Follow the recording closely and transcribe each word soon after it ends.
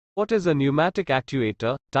What is a pneumatic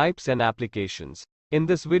actuator, types and applications? In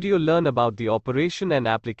this video learn about the operation and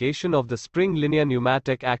application of the spring linear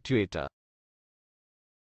pneumatic actuator.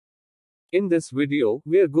 In this video,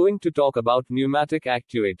 we are going to talk about pneumatic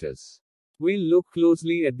actuators. We'll look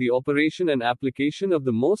closely at the operation and application of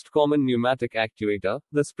the most common pneumatic actuator,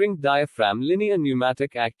 the spring diaphragm linear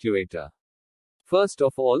pneumatic actuator. First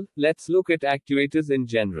of all, let's look at actuators in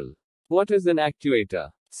general. What is an actuator?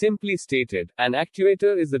 Simply stated, an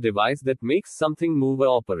actuator is a device that makes something move or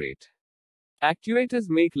operate. Actuators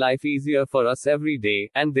make life easier for us every day,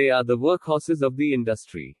 and they are the workhorses of the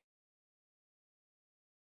industry.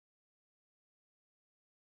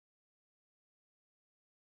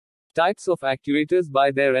 Types of actuators by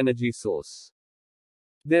their energy source.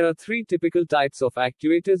 There are three typical types of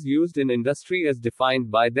actuators used in industry as defined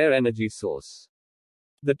by their energy source.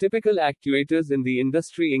 The typical actuators in the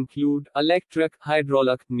industry include electric,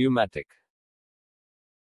 hydraulic, pneumatic.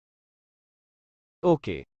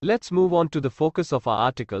 Okay, let's move on to the focus of our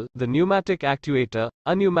article, the pneumatic actuator.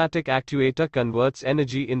 A pneumatic actuator converts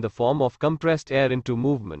energy in the form of compressed air into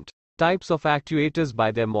movement. Types of actuators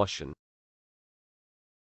by their motion.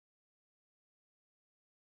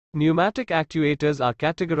 Pneumatic actuators are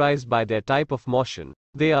categorized by their type of motion.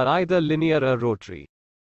 They are either linear or rotary.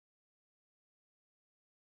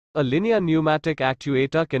 A linear pneumatic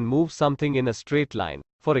actuator can move something in a straight line.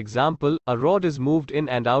 For example, a rod is moved in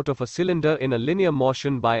and out of a cylinder in a linear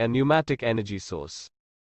motion by a pneumatic energy source.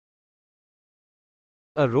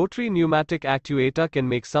 A rotary pneumatic actuator can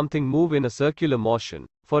make something move in a circular motion.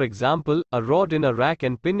 For example, a rod in a rack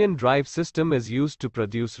and pinion drive system is used to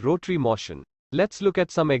produce rotary motion. Let's look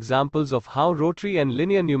at some examples of how rotary and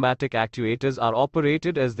linear pneumatic actuators are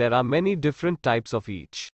operated, as there are many different types of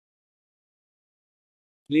each.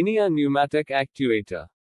 Linear pneumatic actuator.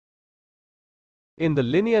 In the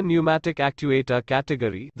linear pneumatic actuator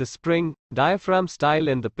category, the spring, diaphragm style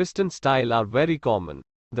and the piston style are very common.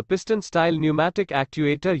 The piston style pneumatic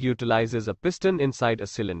actuator utilizes a piston inside a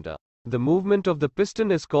cylinder. The movement of the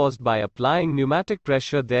piston is caused by applying pneumatic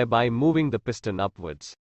pressure, thereby moving the piston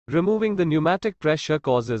upwards. Removing the pneumatic pressure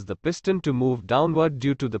causes the piston to move downward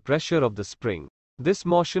due to the pressure of the spring. This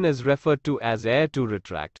motion is referred to as air to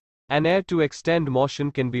retract. An air to extend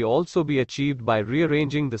motion can also be achieved by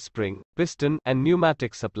rearranging the spring, piston, and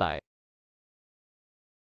pneumatic supply.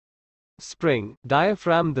 Spring,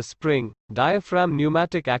 diaphragm. The spring, diaphragm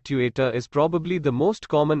pneumatic actuator is probably the most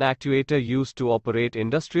common actuator used to operate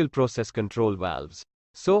industrial process control valves.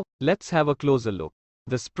 So, let's have a closer look.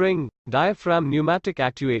 The spring, diaphragm pneumatic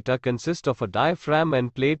actuator consists of a diaphragm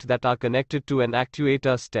and plate that are connected to an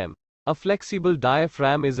actuator stem. A flexible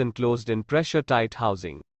diaphragm is enclosed in pressure-tight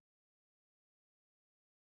housing.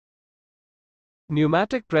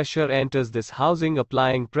 Pneumatic pressure enters this housing,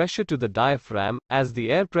 applying pressure to the diaphragm. As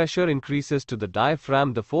the air pressure increases to the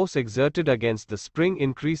diaphragm, the force exerted against the spring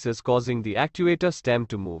increases, causing the actuator stem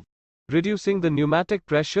to move. Reducing the pneumatic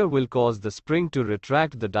pressure will cause the spring to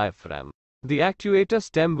retract the diaphragm. The actuator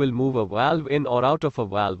stem will move a valve in or out of a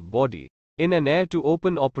valve body. In an air to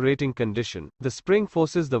open operating condition, the spring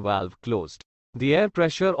forces the valve closed. The air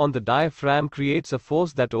pressure on the diaphragm creates a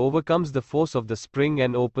force that overcomes the force of the spring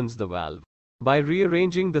and opens the valve. By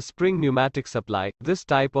rearranging the spring pneumatic supply, this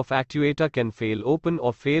type of actuator can fail open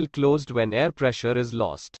or fail closed when air pressure is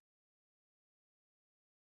lost.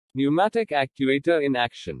 Pneumatic actuator in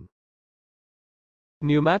action.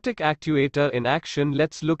 Pneumatic actuator in action.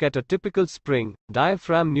 Let's look at a typical spring,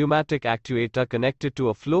 diaphragm pneumatic actuator connected to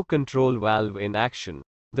a flow control valve in action.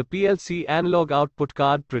 The PLC analog output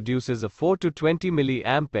card produces a 4 to 20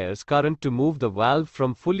 mA current to move the valve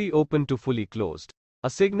from fully open to fully closed. A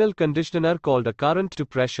signal conditioner called a current to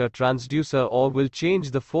pressure transducer will change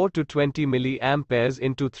the 4 to 20 mA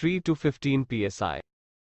into 3 to 15 psi.